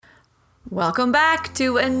Welcome back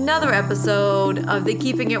to another episode of the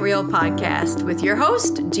Keeping It Real podcast with your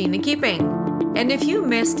host, Gina Keeping. And if you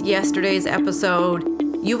missed yesterday's episode,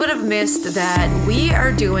 you would have missed that we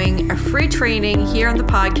are doing a free training here on the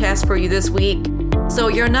podcast for you this week. So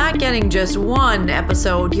you're not getting just one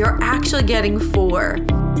episode, you're actually getting 4.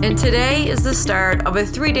 And today is the start of a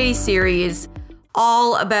 3-day series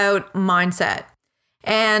all about mindset.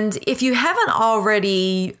 And if you haven't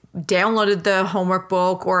already downloaded the homework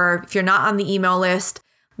book, or if you're not on the email list,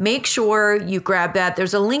 make sure you grab that.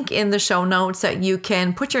 There's a link in the show notes that you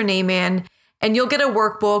can put your name in, and you'll get a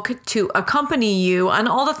workbook to accompany you on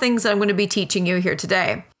all the things that I'm going to be teaching you here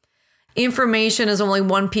today. Information is only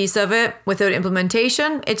one piece of it. Without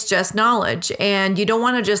implementation, it's just knowledge. And you don't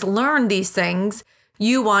want to just learn these things.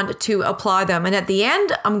 You want to apply them. And at the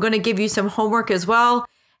end, I'm going to give you some homework as well.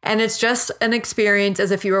 And it's just an experience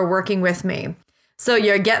as if you were working with me. So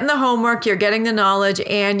you're getting the homework, you're getting the knowledge,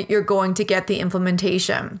 and you're going to get the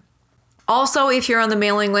implementation. Also, if you're on the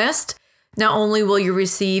mailing list, not only will you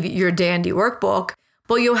receive your dandy workbook,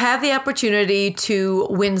 but you'll have the opportunity to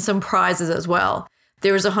win some prizes as well.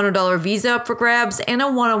 There's a $100 visa up for grabs and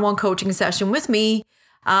a one-on-one coaching session with me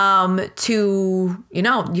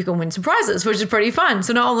you can win some prizes, which is pretty fun.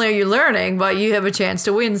 So not only are you learning, but you have a chance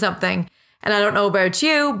to win something. And I don't know about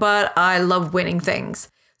you, but I love winning things.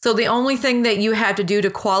 So the only thing that you have to do to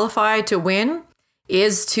qualify to win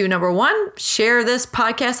is to, number 1, share this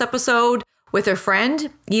podcast episode with a friend.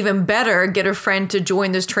 Even better, get a friend to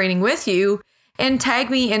join this training with you and tag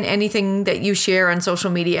me in anything that you share on social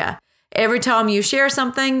media. Every time you share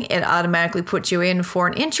something, it automatically puts you in for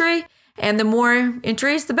an entry, and the more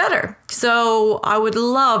entries, the better. So I would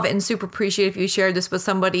love and super appreciate if you shared this with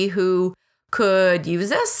somebody who could use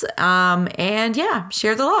this, and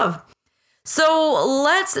share the love. So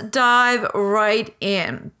let's dive right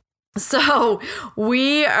in. So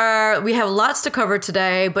we have lots to cover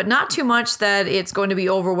today, but not too much that it's going to be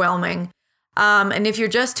overwhelming. And if you're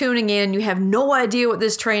just tuning in, you have no idea what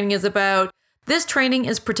this training is about. This training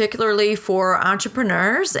is particularly for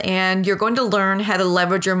entrepreneurs, and you're going to learn how to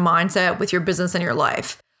leverage your mindset with your business and your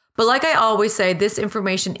life. But like I always say, this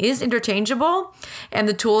information is interchangeable, and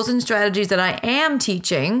the tools and strategies that I am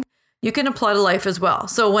teaching, you can apply to life as well.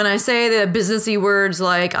 So when I say the businessy words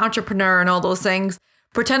like entrepreneur and all those things,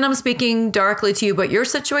 pretend I'm speaking directly to you about your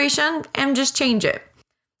situation and just change it.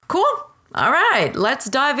 Cool? All right, let's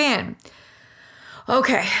dive in.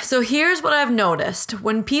 Okay, so here's what I've noticed.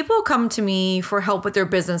 When people come to me for help with their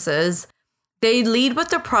businesses, they lead with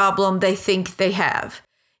the problem they think they have.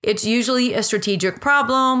 It's usually a strategic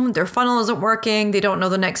problem. Their funnel isn't working. They don't know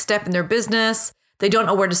the next step in their business. They don't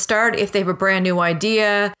know where to start if they have a brand new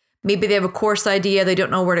idea. Maybe they have a course idea. They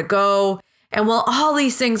don't know where to go. And while all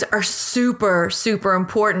these things are super, super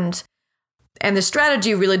important, and the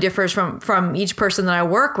strategy really differs from each person that I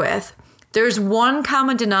work with, there's one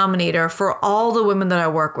common denominator for all the women that I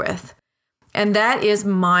work with, and that is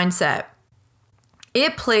mindset.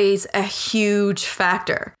 It plays a huge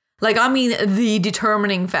factor. The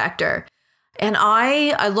determining factor. And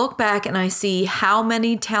I look back and I see how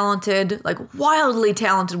many talented, wildly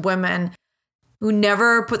talented women who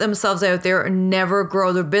never put themselves out there or never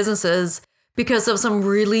grow their businesses because of some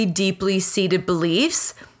really deeply seated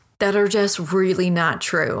beliefs that are just really not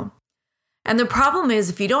true. And the problem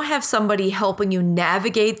is, if you don't have somebody helping you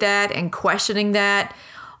navigate that and questioning that,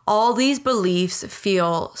 all these beliefs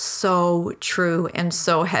feel so true and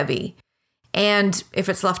so heavy. And if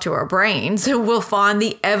it's left to our brains, we'll find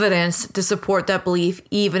the evidence to support that belief,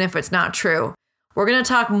 even if it's not true. We're going to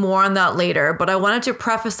talk more on that later, but I wanted to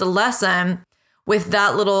preface the lesson with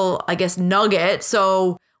that little, nugget.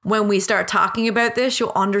 So when we start talking about this,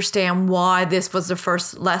 you'll understand why this was the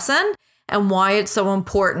first lesson and why it's so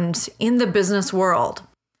important in the business world.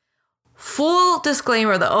 Full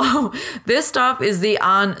disclaimer though, this stuff is the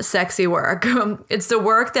unsexy work. It's the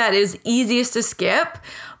work that is easiest to skip,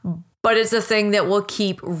 but it's the thing that will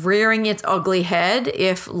keep rearing its ugly head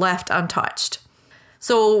if left untouched.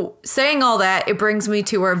 So saying all that, it brings me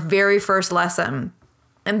to our very first lesson.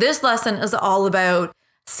 And this lesson is all about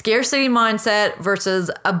scarcity mindset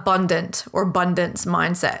versus abundance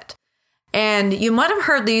mindset. And you might have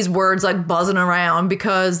heard these words buzzing around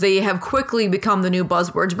because they have quickly become the new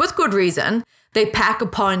buzzwords with good reason. They pack a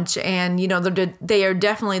punch, and they are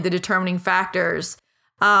definitely the determining factors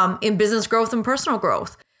in business growth and personal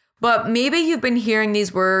growth. But maybe you've been hearing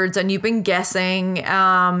these words and you've been guessing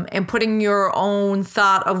and putting your own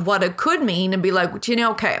thought of what it could mean and be like,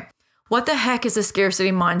 okay, what the heck is a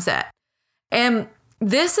scarcity mindset? And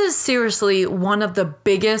this is seriously one of the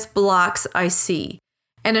biggest blocks I see.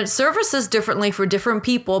 And it surfaces differently for different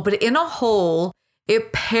people, but in a whole,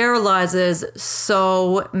 it paralyzes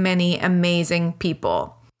so many amazing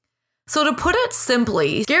people. So to put it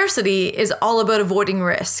simply, scarcity is all about avoiding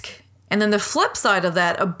risk. And then the flip side of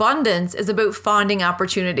that, abundance, is about finding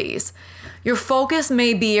opportunities. Your focus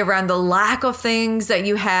may be around the lack of things that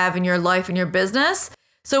you have in your life and your business.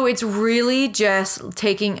 So it's really just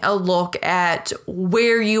taking a look at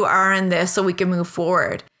where you are in this so we can move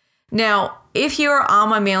forward. Now, if you're on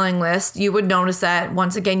my mailing list, you would notice that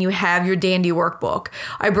once again, you have your Dandy workbook.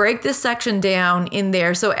 I break this section down in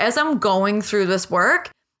there. So as I'm going through this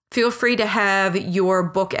work, feel free to have your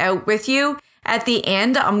book out with you. At the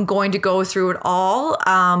end, I'm going to go through it all,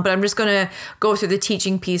 but I'm just going to go through the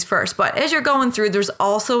teaching piece first. But as you're going through, there's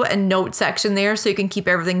also a note section there so you can keep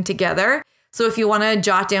everything together. So if you want to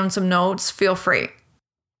jot down some notes, feel free.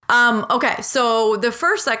 Okay, so the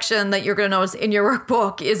first section that you're going to notice in your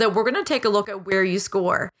workbook is that we're going to take a look at where you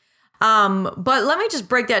score. But let me just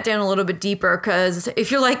break that down a little bit deeper, because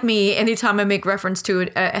if you're like me, anytime I make reference to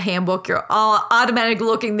a handbook, you're all automatic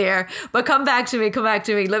looking there. But come back to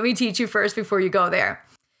me. Let me teach you first before you go there.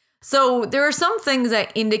 So there are some things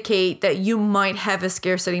that indicate that you might have a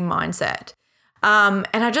scarcity mindset. And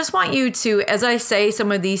I just want you to, as I say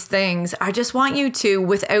some of these things, I just want you to,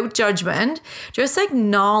 without judgment, just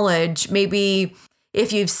acknowledge maybe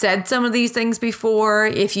if you've said some of these things before,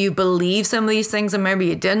 if you believe some of these things and maybe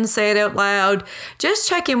you didn't say it out loud, just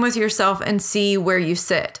check in with yourself and see where you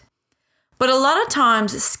sit. But a lot of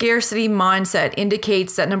times, scarcity mindset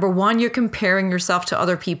indicates that, number one, you're comparing yourself to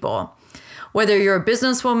other people. Whether you're a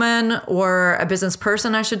businesswoman or a business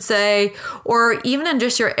person, I should say, or even in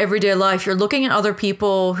just your everyday life, you're looking at other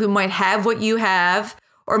people who might have what you have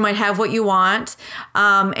or might have what you want,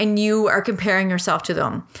 and you are comparing yourself to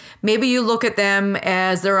them. Maybe you look at them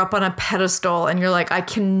as they're up on a pedestal and you're like, I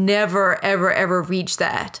can never, ever, ever reach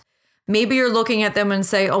that. Maybe you're looking at them and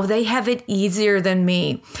say, oh, they have it easier than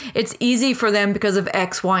me. It's easy for them because of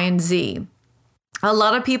X, Y, and Z. A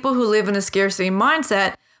lot of people who live in a scarcity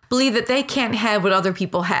mindset believe that they can't have what other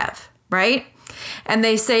people have, right? And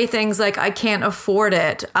they say things like, I can't afford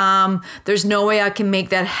it. There's no way I can make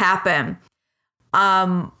that happen.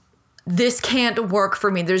 This can't work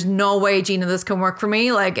for me. There's no way, Gina, this can work for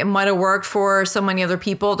me. Like, it might have worked for so many other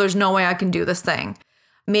people. There's no way I can do this thing.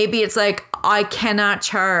 Maybe it's like, I cannot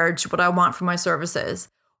charge what I want for my services.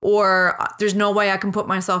 Or there's no way I can put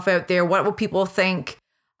myself out there. What will people think?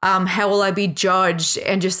 How will I be judged?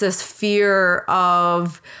 And just this fear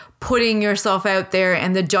of putting yourself out there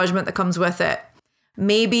and the judgment that comes with it.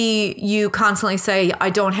 Maybe you constantly say, I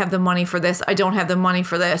don't have the money for this. I don't have the money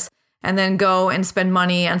for this. And then go and spend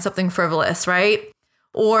money on something frivolous, right?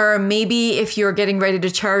 Or maybe if you're getting ready to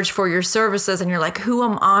charge for your services and you're like, who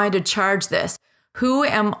am I to charge this? Who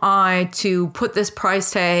am I to put this price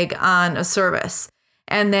tag on a service?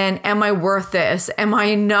 And then, am I worth this? Am I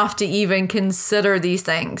enough to even consider these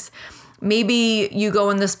things? Maybe you go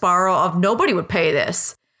in the spiral of nobody would pay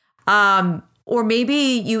this. Or maybe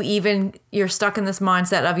you're stuck in this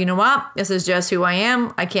mindset of, you know what? This is just who I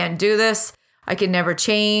am. I can't do this. I can never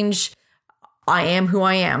change. I am who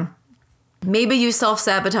I am. Maybe you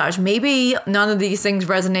self-sabotage. Maybe none of these things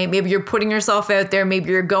resonate. Maybe you're putting yourself out there.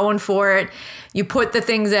 Maybe you're going for it. You put the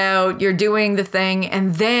things out. You're doing the thing.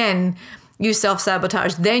 And then you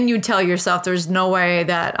self-sabotage. Then you tell yourself there's no way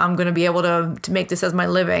that I'm going to be able to make this as my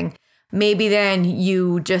living. Maybe then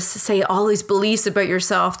you just say all these beliefs about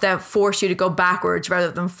yourself that force you to go backwards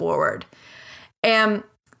rather than forward. And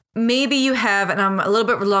maybe you have, and I'm a little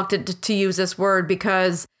bit reluctant to use this word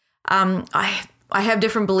because I have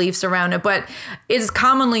different beliefs around it, but it's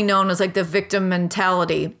commonly known as like the victim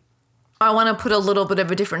mentality. I want to put a little bit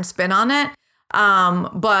of a different spin on it.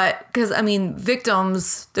 But because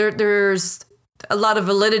victims, there's a lot of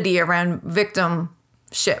validity around victimship.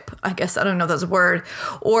 I guess, I don't know if that's a word,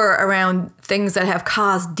 or around things that have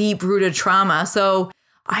caused deep rooted trauma. So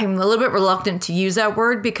I'm a little bit reluctant to use that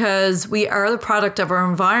word because we are the product of our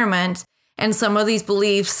environment. And some of these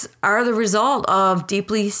beliefs are the result of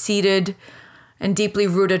deeply seated and deeply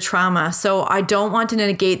rooted trauma. So I don't want to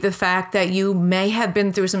negate the fact that you may have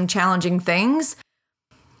been through some challenging things.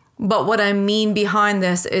 But what I mean behind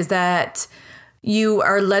this is that you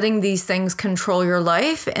are letting these things control your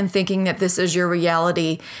life and thinking that this is your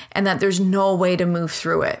reality and that there's no way to move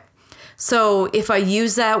through it. So if I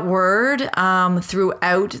use that word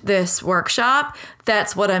throughout this workshop,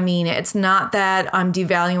 that's what I mean. It's not that I'm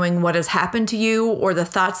devaluing what has happened to you or the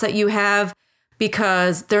thoughts that you have,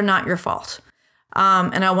 because they're not your fault.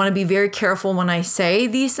 And I want to be very careful when I say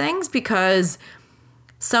these things, because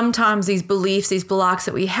sometimes these beliefs, these blocks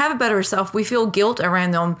that we have about ourselves, we feel guilt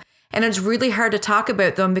around them. And it's really hard to talk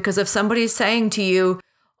about them because if somebody's saying to you,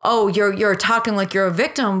 oh, you're talking like you're a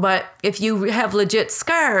victim, but if you have legit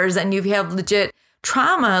scars and you have legit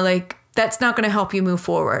trauma, like that's not going to help you move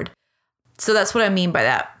forward. So that's what I mean by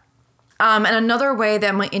that. And another way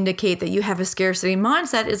that might indicate that you have a scarcity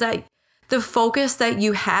mindset is that the focus that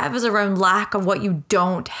you have is around lack of what you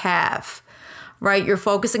don't have, right? You're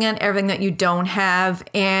focusing on everything that you don't have,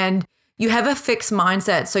 and you have a fixed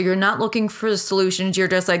mindset. So you're not looking for solutions. You're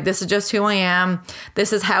just like, this is just who I am.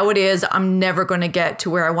 This is how it is. I'm never going to get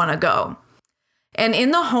to where I want to go. And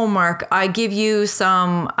in the homework, I give you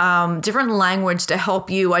some different language to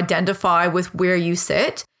help you identify with where you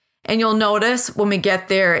sit. And you'll notice when we get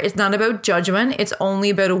there, it's not about judgment. It's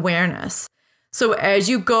only about awareness. So as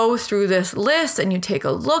you go through this list and you take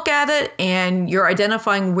a look at it and you're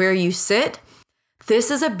identifying where you sit,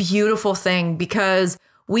 this is a beautiful thing because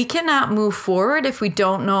we cannot move forward if we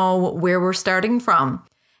don't know where we're starting from.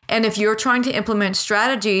 And if you're trying to implement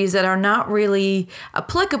strategies that are not really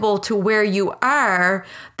applicable to where you are,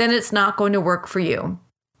 then it's not going to work for you.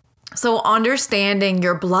 So understanding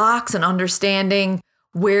your blocks and understanding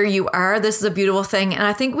where you are, this is a beautiful thing. And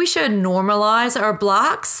I think we should normalize our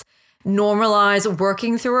blocks, normalize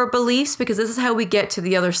working through our beliefs, because this is how we get to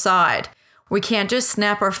the other side. We can't just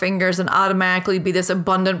snap our fingers and automatically be this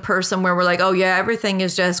abundant person where we're like, oh yeah, everything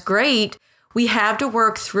is just great. We have to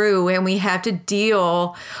work through and we have to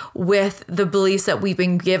deal with the beliefs that we've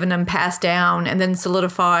been given and passed down and then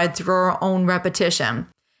solidified through our own repetition.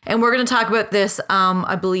 And we're going to talk about this,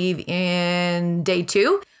 I believe, in day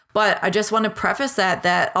 2. But I just want to preface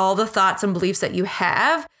that all the thoughts and beliefs that you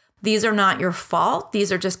have, these are not your fault.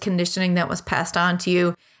 These are just conditioning that was passed on to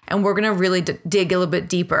you. And we're going to really dig a little bit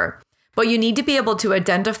deeper. But you need to be able to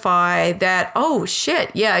identify that, oh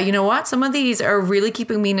shit, yeah, you know what? Some of these are really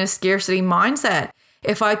keeping me in a scarcity mindset.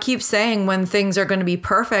 If I keep saying when things are going to be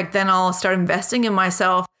perfect, then I'll start investing in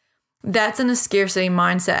myself. That's in a scarcity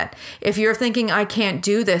mindset. If you're thinking, I can't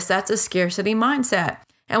do this, that's a scarcity mindset.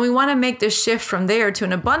 And we want to make this shift from there to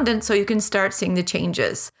an abundance so you can start seeing the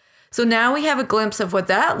changes. So now we have a glimpse of what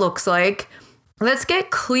that looks like. Let's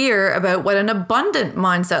get clear about what an abundant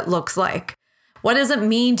mindset looks like. What does it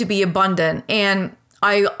mean to be abundant? And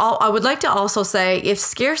I would like to also say, if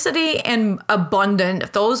scarcity and abundant,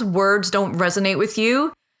 if those words don't resonate with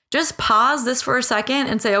you, just pause this for a second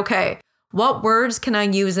and say, okay, what words can I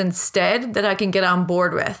use instead that I can get on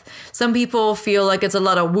board with? Some people feel like it's a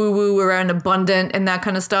lot of woo-woo around abundant and that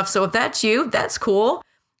kind of stuff. So if that's you, that's cool.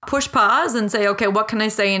 Push pause and say, okay, what can I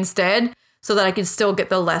say instead so that I can still get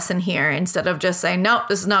the lesson here instead of just saying, no,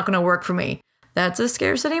 this is not going to work for me. That's a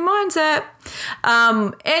scarcity mindset.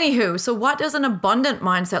 Anywho, so what does an abundant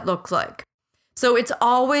mindset look like? So it's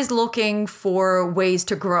always looking for ways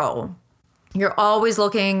to grow. You're always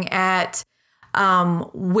looking at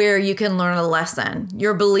where you can learn a lesson.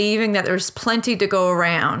 You're believing that there's plenty to go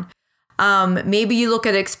around. Maybe you look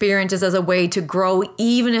at experiences as a way to grow,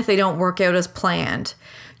 even if they don't work out as planned.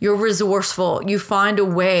 You're resourceful. You find a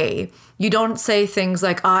way. You don't say things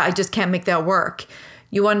like, I just can't make that work.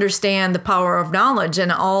 You understand the power of knowledge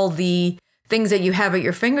and all the things that you have at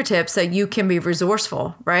your fingertips that you can be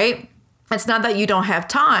resourceful, right? It's not that you don't have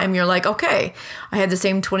time. You're like, okay, I had the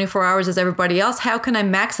same 24 hours as everybody else. How can I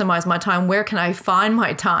maximize my time? Where can I find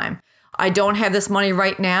my time? I don't have this money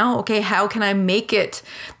right now. Okay, how can I make it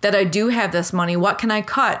that I do have this money? What can I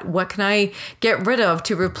cut? What can I get rid of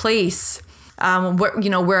to replace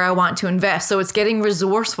where I want to invest? So it's getting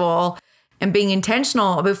resourceful and being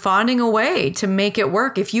intentional about finding a way to make it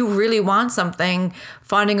work. If you really want something,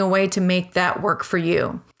 finding a way to make that work for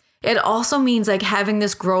you. It also means like having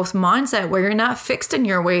this growth mindset where you're not fixed in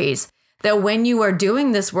your ways. That when you are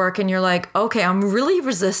doing this work and you're like, okay, I'm really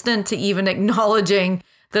resistant to even acknowledging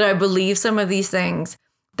that I believe some of these things.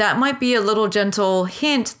 That might be a little gentle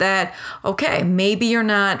hint that, okay, maybe you're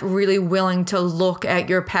not really willing to look at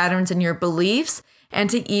your patterns and your beliefs and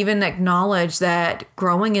to even acknowledge that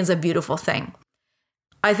growing is a beautiful thing.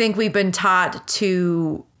 I think we've been taught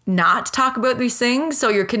to not talk about these things. So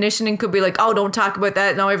your conditioning could be like, oh, don't talk about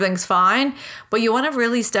that. No, everything's fine. But you want to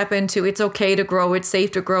really step into it's okay to grow. It's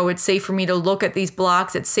safe to grow. It's safe for me to look at these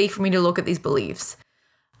blocks. It's safe for me to look at these beliefs.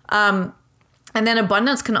 And then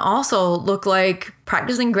abundance can also look like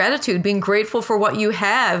practicing gratitude, being grateful for what you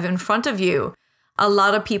have in front of you. A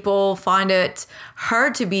lot of people find it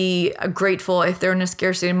hard to be grateful if they're in a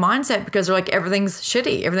scarcity mindset because they're like, everything's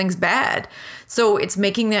shitty, everything's bad. So it's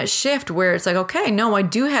making that shift where it's like, okay, no, I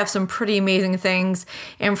do have some pretty amazing things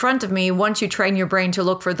in front of me. Once you train your brain to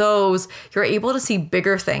look for those, you're able to see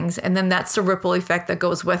bigger things. And then that's the ripple effect that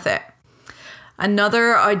goes with it.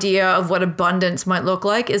 Another idea of what abundance might look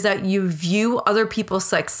like is that you view other people's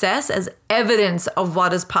success as evidence of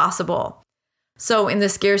what is possible. So in the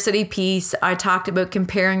scarcity piece, I talked about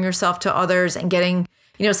comparing yourself to others and getting,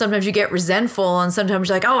 sometimes you get resentful and sometimes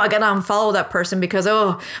you're like, oh, I got to unfollow that person because,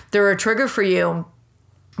 they're a trigger for you.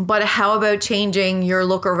 But how about changing your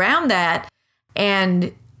look around that?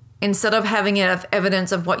 And instead of having it have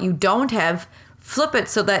evidence of what you don't have, flip it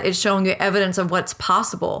so that it's showing you evidence of what's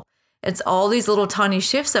possible. It's all these little tiny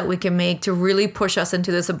shifts that we can make to really push us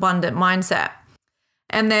into this abundant mindset.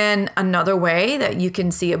 And then another way that you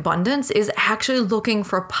can see abundance is actually looking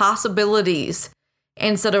for possibilities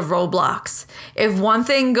instead of roadblocks. If one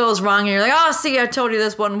thing goes wrong and you're like, oh, see, I told you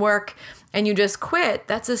this wouldn't work, and you just quit,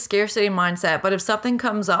 that's a scarcity mindset. But if something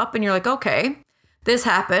comes up and you're like, okay, this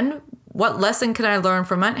happened, what lesson can I learn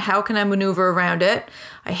from it? How can I maneuver around it?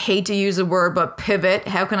 I hate to use the word, but pivot.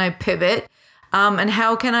 How can I pivot? And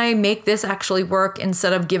how can I make this actually work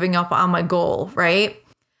instead of giving up on my goal, right?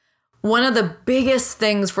 One of the biggest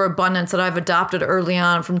things for abundance that I've adopted early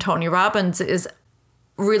on from Tony Robbins is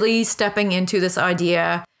really stepping into this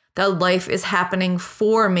idea that life is happening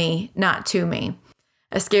for me, not to me.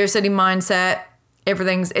 A scarcity mindset,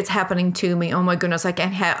 it's happening to me. Oh my goodness, I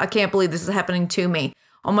can't believe this is happening to me.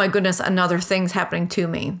 Oh my goodness, another thing's happening to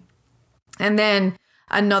me. And then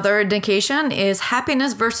another indication is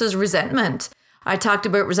happiness versus resentment. I talked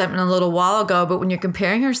about resentment a little while ago, but when you're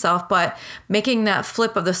comparing yourself, but making that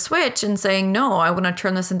flip of the switch and saying, no, I want to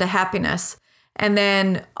turn this into happiness. And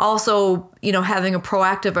then also, having a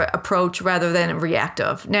proactive approach rather than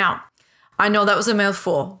reactive. Now, I know that was a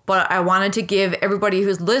mouthful, but I wanted to give everybody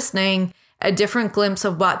who's listening a different glimpse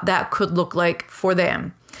of what that could look like for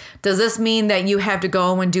them. Does this mean that you have to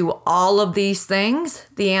go and do all of these things?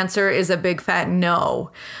 The answer is a big fat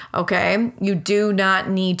no. Okay? You do not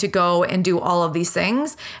need to go and do all of these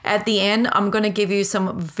things. At the end, I'm going to give you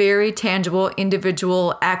some very tangible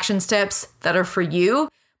individual action steps that are for you.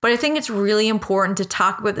 But I think it's really important to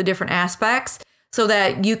talk about the different aspects so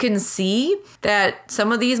that you can see that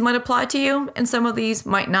some of these might apply to you and some of these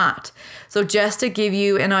might not. So just to give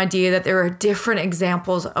you an idea that there are different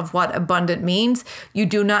examples of what abundant means, you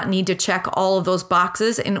do not need to check all of those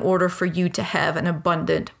boxes in order for you to have an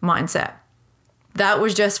abundant mindset. That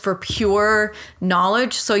was just for pure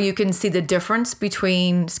knowledge so you can see the difference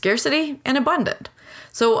between scarcity and abundant.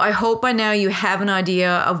 So I hope by now you have an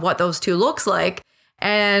idea of what those two looks like.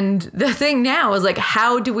 And the thing now is like,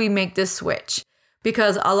 how do we make this switch?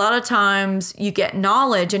 Because a lot of times you get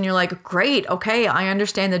knowledge and you're like, great, okay, I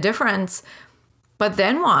understand the difference. But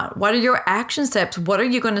then what? What are your action steps? What are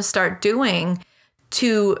you going to start doing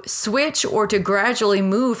to switch or to gradually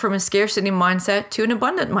move from a scarcity mindset to an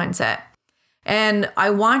abundant mindset? And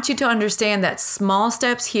I want you to understand that small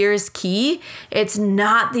steps here is key. It's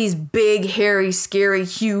not these big, hairy, scary,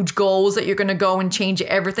 huge goals that you're going to go and change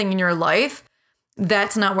everything in your life.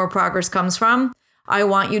 That's not where progress comes from. I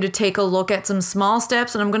want you to take a look at some small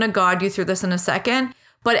steps, and I'm going to guide you through this in a second.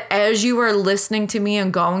 But as you are listening to me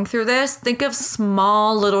and going through this, think of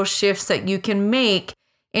small little shifts that you can make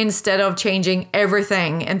instead of changing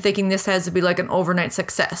everything and thinking this has to be like an overnight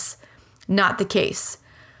success. Not the case.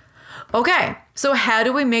 Okay, so how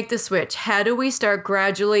do we make the switch? How do we start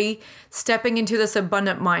gradually stepping into this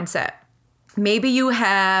abundant mindset? Maybe you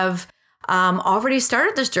have already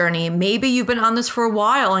started this journey. Maybe you've been on this for a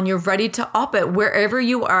while and you're ready to up it. Wherever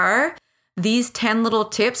you are, these 10 little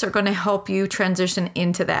tips are going to help you transition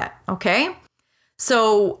into that. Okay.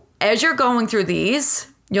 So as you're going through these,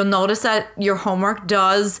 you'll notice that your homework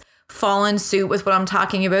does fall in suit with what I'm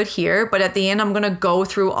talking about here. But at the end, I'm going to go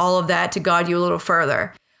through all of that to guide you a little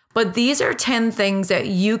further. But these are 10 things that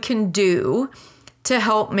you can do to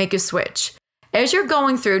help make a switch. As you're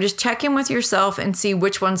going through, just check in with yourself and see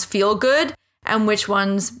which ones feel good and which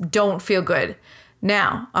ones don't feel good.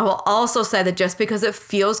 Now, I will also say that just because it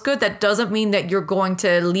feels good, that doesn't mean that you're going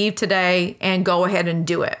to leave today and go ahead and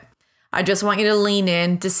do it. I just want you to lean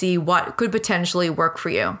in to see what could potentially work for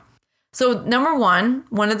you. So number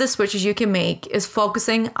one of the switches you can make is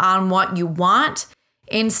focusing on what you want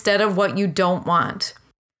instead of what you don't want.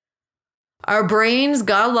 Our brains,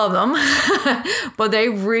 God love them, but they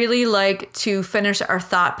really like to finish our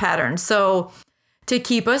thought patterns. So to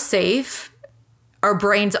keep us safe, our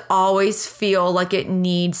brains always feel like it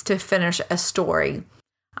needs to finish a story.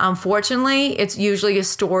 Unfortunately, it's usually a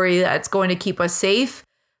story that's going to keep us safe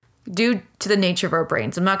due to the nature of our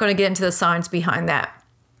brains. I'm not going to get into the science behind that.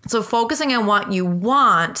 So focusing on what you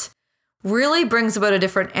want really brings about a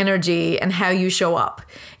different energy and how you show up.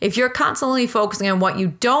 If you're constantly focusing on what you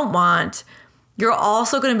don't want, you're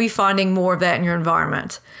also going to be finding more of that in your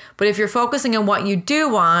environment. But if you're focusing on what you do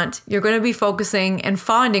want, you're going to be focusing and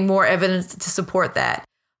finding more evidence to support that.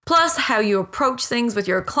 Plus, how you approach things with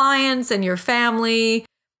your clients and your family,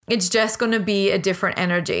 It's just going to be a different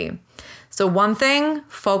energy. So one thing,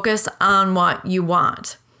 focus on what you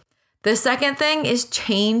want. The second thing is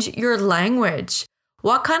change your language.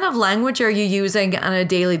 What kind of language are you using on a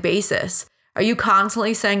daily basis? Are you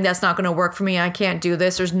constantly saying that's not going to work for me? I can't do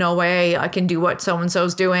this. There's no way I can do what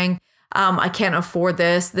so-and-so's doing. I can't afford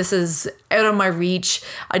this. This is out of my reach.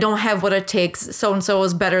 I don't have what it takes. So-and-so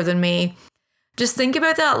is better than me. Just think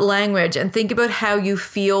about that language and think about how you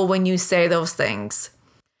feel when you say those things.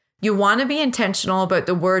 You want to be intentional about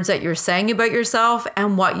the words that you're saying about yourself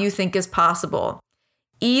and what you think is possible,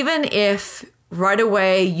 even if right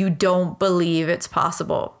away you don't believe it's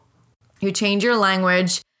possible. You change your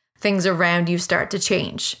language, things around you start to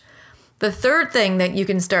change. The third thing that you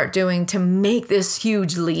can start doing to make this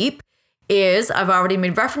huge leap is, I've already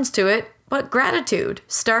made reference to it, but gratitude.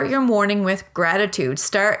 Start your morning with gratitude.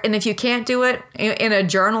 And if you can't do it in a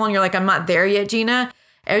journal and you're like, I'm not there yet, Gina,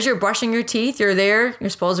 as you're brushing your teeth, you're there.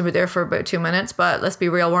 You're supposed to be there for about 2 minutes, but let's be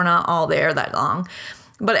real, we're not all there that long.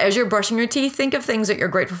 But as you're brushing your teeth, think of things that you're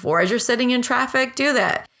grateful for. As you're sitting in traffic, do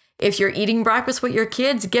that. If you're eating breakfast with your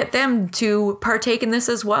kids, get them to partake in this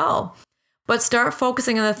as well. But start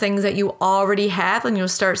focusing on the things that you already have, and you'll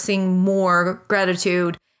start seeing more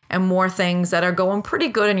gratitude and more things that are going pretty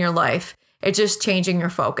good in your life. It's just changing your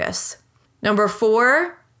focus. Number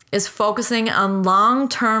 4 is focusing on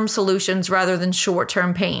long-term solutions rather than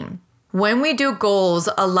short-term pain. When we do goals,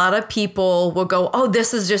 a lot of people will go, oh,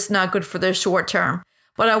 this is just not good for the short term.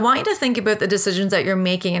 But I want you to think about the decisions that you're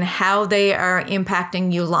making and how they are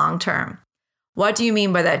impacting you long-term. What do you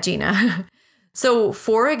mean by that, Gina? So,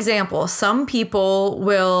 for example, some people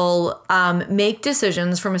will make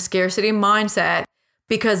decisions from a scarcity mindset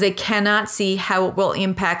because they cannot see how it will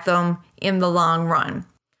impact them in the long run.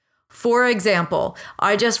 For example,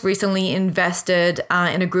 I just recently invested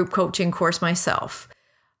in a group coaching course myself.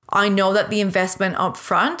 I know that the investment up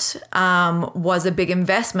front was a big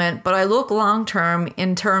investment, but I look long term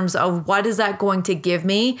in terms of what is that going to give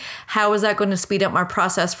me? How is that going to speed up my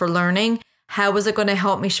process for learning? How is it going to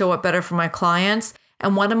help me show up better for my clients?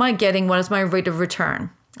 And what am I getting? What is my rate of return?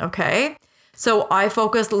 Okay. So I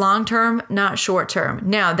focus long term, not short term.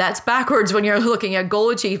 Now that's backwards when you're looking at goal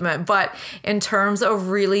achievement, but in terms of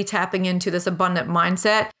really tapping into this abundant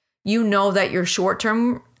mindset, you know that your short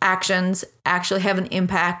term actions actually have an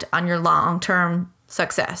impact on your long-term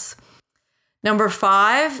success. Number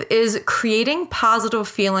 5 is creating positive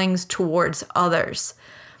feelings towards others.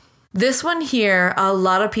 This one here, a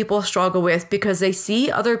lot of people struggle with because they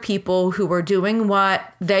see other people who are doing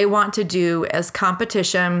what they want to do as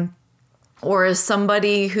competition or as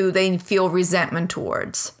somebody who they feel resentment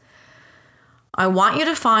towards. I want you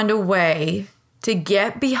to find a way to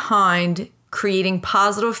get behind creating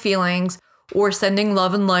positive feelings or sending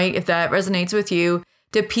love and light, if that resonates with you,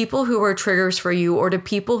 to people who are triggers for you or to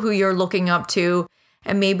people who you're looking up to.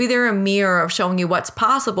 And maybe they're a mirror of showing you what's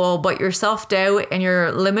possible, but your self-doubt and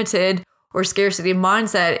your limited or scarcity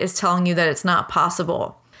mindset is telling you that it's not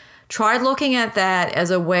possible. Try looking at that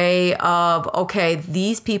as a way of, okay,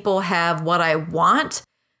 these people have what I want.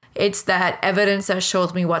 It's that evidence that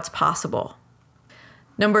shows me what's possible.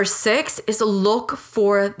 Number 6 is to look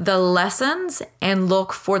for the lessons and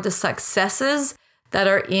look for the successes that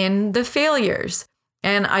are in the failures.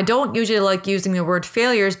 And I don't usually like using the word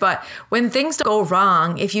failures, but when things go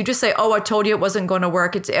wrong, if you just say, oh, I told you it wasn't going to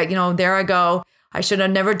work, it's, there I go, I should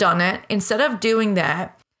have never done it. Instead of doing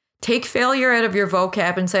that, take failure out of your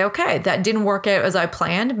vocab and say, okay, that didn't work out as I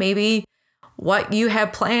planned. Maybe what you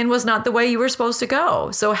had planned was not the way you were supposed to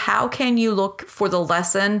go. So how can you look for the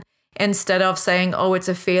lesson instead of saying, oh, it's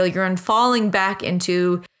a failure and falling back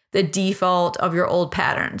into the default of your old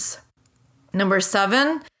patterns? Number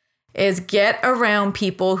 7 is get around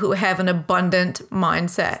people who have an abundant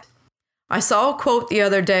mindset. I saw a quote the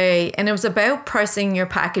other day and it was about pricing your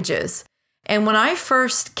packages. And when I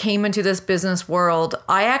first came into this business world,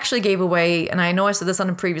 I actually gave away, and I know I said this on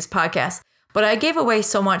a previous podcast, but I gave away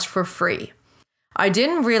so much for free. I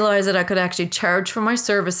didn't realize that I could actually charge for my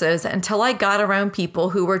services until I got around people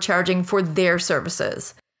who were charging for their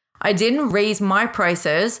services. I didn't raise my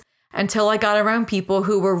prices until I got around people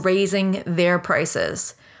who were raising their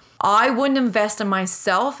prices. I wouldn't invest in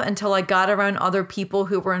myself until I got around other people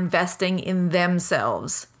who were investing in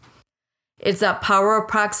themselves. It's that power of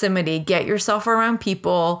proximity. Get yourself around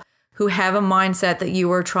people who have a mindset that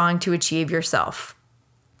you are trying to achieve yourself.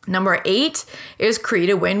 Number 8 is create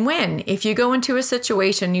a win-win. If you go into a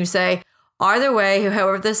situation, you say, either way,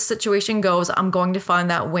 however this situation goes, I'm going to find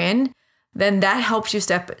that win, then that helps you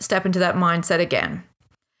step into that mindset again.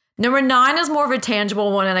 Number 9 is more of a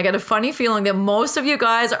tangible one, and I got a funny feeling that most of you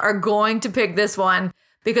guys are going to pick this one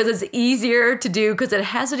because it's easier to do because it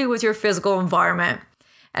has to do with your physical environment.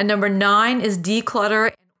 And number 9 is declutter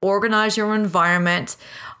and organize your environment.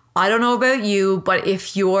 I don't know about you, but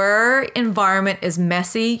if your environment is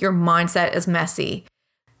messy, your mindset is messy.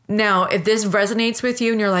 Now, if this resonates with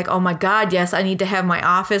you and you're like, oh my God, yes, I need to have my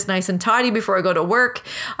office nice and tidy before I go to work,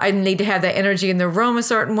 I need to have that energy in the room a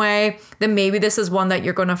certain way, then maybe this is one that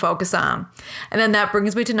you're going to focus on. And then that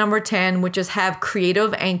brings me to number 10, which is have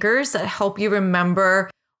creative anchors that help you remember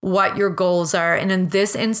what your goals are. And in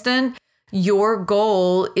this instant, your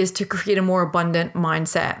goal is to create a more abundant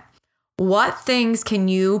mindset. What things can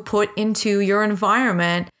you put into your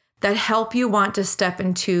environment that help you want to step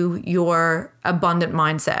into your abundant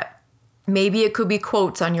mindset? Maybe it could be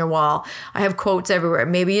quotes on your wall. I have quotes everywhere.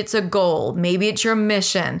 Maybe it's a goal. Maybe it's your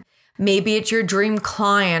mission. Maybe it's your dream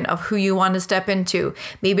client of who you want to step into.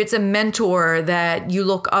 Maybe it's a mentor that you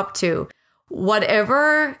look up to.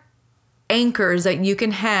 Whatever anchors that you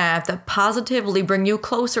can have that positively bring you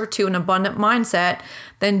closer to an abundant mindset,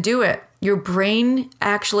 then do it. Your brain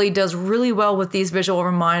actually does really well with these visual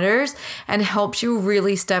reminders and helps you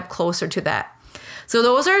really step closer to that. So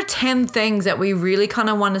those are 10 things that we really kind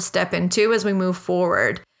of want to step into as we move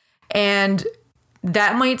forward. And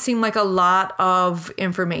that might seem like a lot of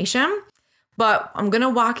information, but I'm going to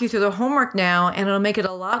walk you through the homework now, and it'll make it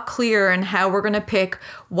a lot clearer in how we're going to pick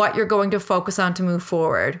what you're going to focus on to move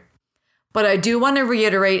forward. But I do want to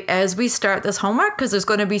reiterate as we start this homework, because there's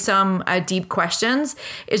going to be some deep questions,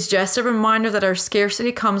 it's just a reminder that our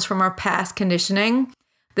scarcity comes from our past conditioning.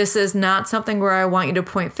 This is not something where I want you to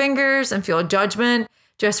point fingers and feel judgment.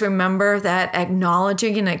 Just remember that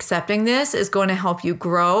acknowledging and accepting this is going to help you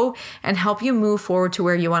grow and help you move forward to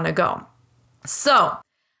where you want to go. So,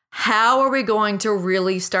 how are we going to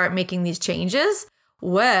really start making these changes?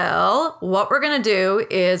 Well, what we're going to do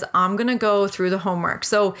is I'm going to go through the homework.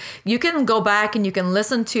 So you can go back and you can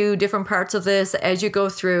listen to different parts of this as you go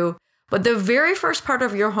through. But the very first part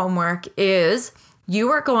of your homework is you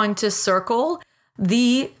are going to circle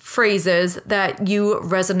the phrases that you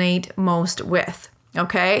resonate most with.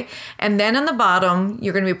 Okay. And then on the bottom,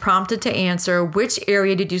 you're going to be prompted to answer which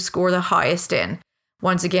area did you score the highest in.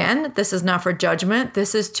 Once again, this is not for judgment.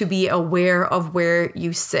 This is to be aware of where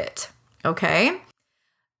you sit. Okay.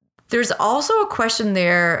 There's also a question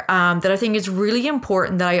there that I think is really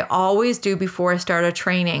important that I always do before I start a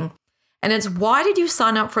training. And it's, why did you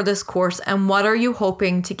sign up for this course and what are you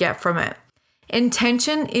hoping to get from it?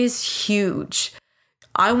 Intention is huge.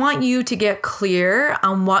 I want you to get clear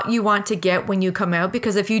on what you want to get when you come out,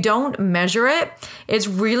 because if you don't measure it, it's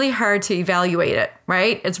really hard to evaluate it,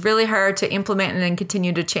 right? It's really hard to implement and then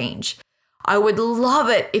continue to change. I would love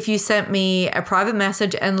it if you sent me a private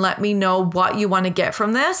message and let me know what you want to get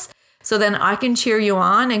from this, so then I can cheer you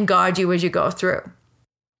on and guide you as you go through.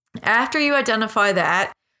 After you identify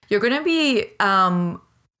that, you're going to be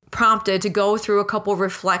prompted to go through a couple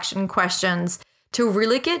reflection questions to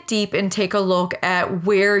really get deep and take a look at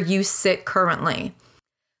where you sit currently.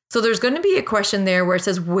 So there's going to be a question there where it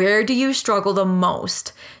says, where do you struggle the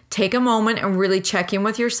most? Take a moment and really check in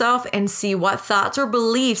with yourself and see what thoughts or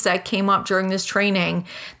beliefs that came up during this training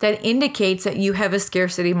that indicates that you have a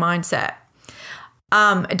scarcity mindset.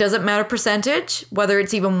 It doesn't matter percentage, whether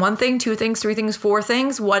it's even 1 thing, 2 things, 3 things, 4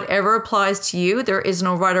 things, whatever applies to you. There is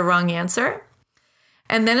no right or wrong answer.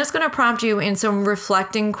 And then it's going to prompt you in some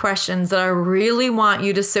reflecting questions that I really want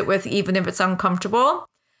you to sit with, even if it's uncomfortable.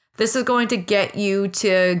 This is going to get you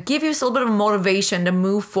to give you a little bit of motivation to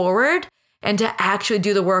move forward and to actually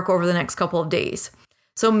do the work over the next couple of days.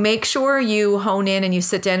 So make sure you hone in and you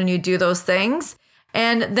sit down and you do those things.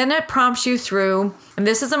 And then it prompts you through, and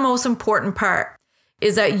this is the most important part,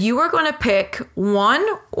 is that you are going to pick 1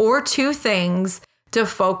 or 2 things to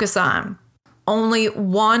focus on. Only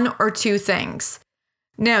 1 or 2 things.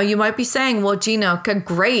 Now, you might be saying, well, Gina,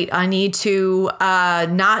 great. I need to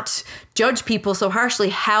not judge people so harshly.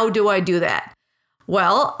 How do I do that?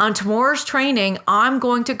 Well, on tomorrow's training, I'm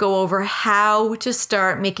going to go over how to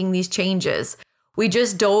start making these changes. We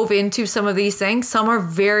just dove into some of these things. Some are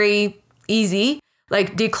very easy,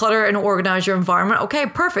 like declutter and organize your environment. Okay,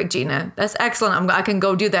 perfect, Gina. That's excellent. I can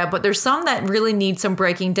go do that. But there's some that really need some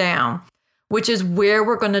breaking down, which is where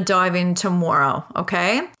we're going to dive in tomorrow.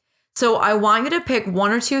 Okay. So I want you to pick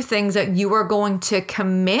 1 or 2 things that you are going to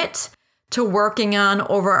commit to working on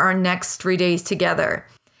over our next 3 days together.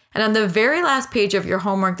 And on the very last page of your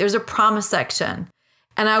homework, there's a promise section.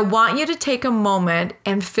 And I want you to take a moment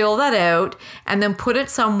and fill that out and then put it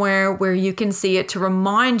somewhere where you can see it to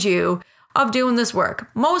remind you of doing this work.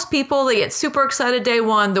 Most people, they get super excited day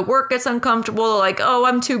 1. The work gets uncomfortable. They're like, oh,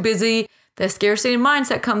 I'm too busy. The scarcity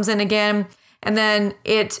mindset comes in again. And then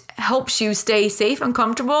it helps you stay safe and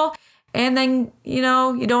comfortable. And then, you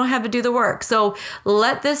don't have to do the work. So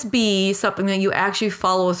let this be something that you actually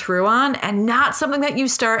follow through on and not something that you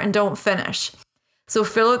start and don't finish. So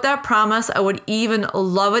fill out that promise. I would even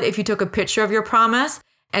love it if you took a picture of your promise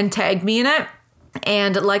and tagged me in it.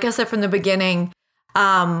 And like I said from the beginning,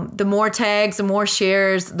 the more tags, the more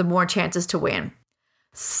shares, the more chances to win.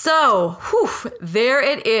 So, there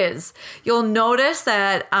it is. You'll notice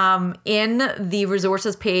that in the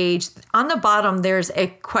resources page, on the bottom, there's a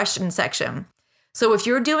question section. So if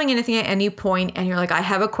you're doing anything at any point and you're like, I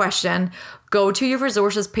have a question, go to your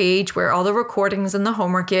resources page where all the recordings and the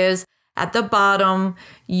homework is. At the bottom,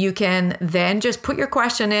 you can then just put your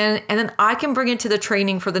question in, and then I can bring it to the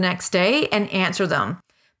training for the next day and answer them.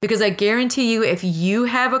 Because I guarantee you, if you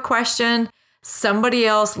have a question, somebody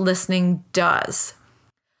else listening does.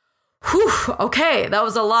 Okay, that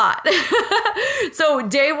was a lot. So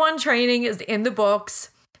day 1 training is in the books.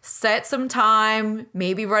 Set some time,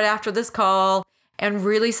 maybe right after this call, and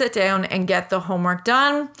really sit down and get the homework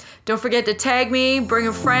done. Don't forget to tag me, bring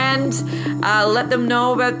a friend, let them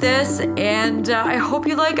know about this, and I hope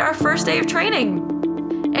you like our first day of training.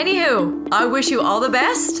 Anywho, I wish you all the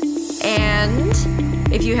best, and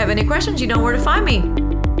if you have any questions, you know where to find me.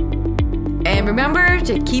 And remember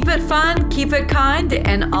to keep it fun, keep it kind,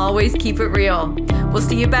 and always keep it real. We'll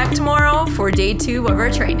see you back tomorrow for day 2 of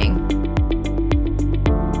our training.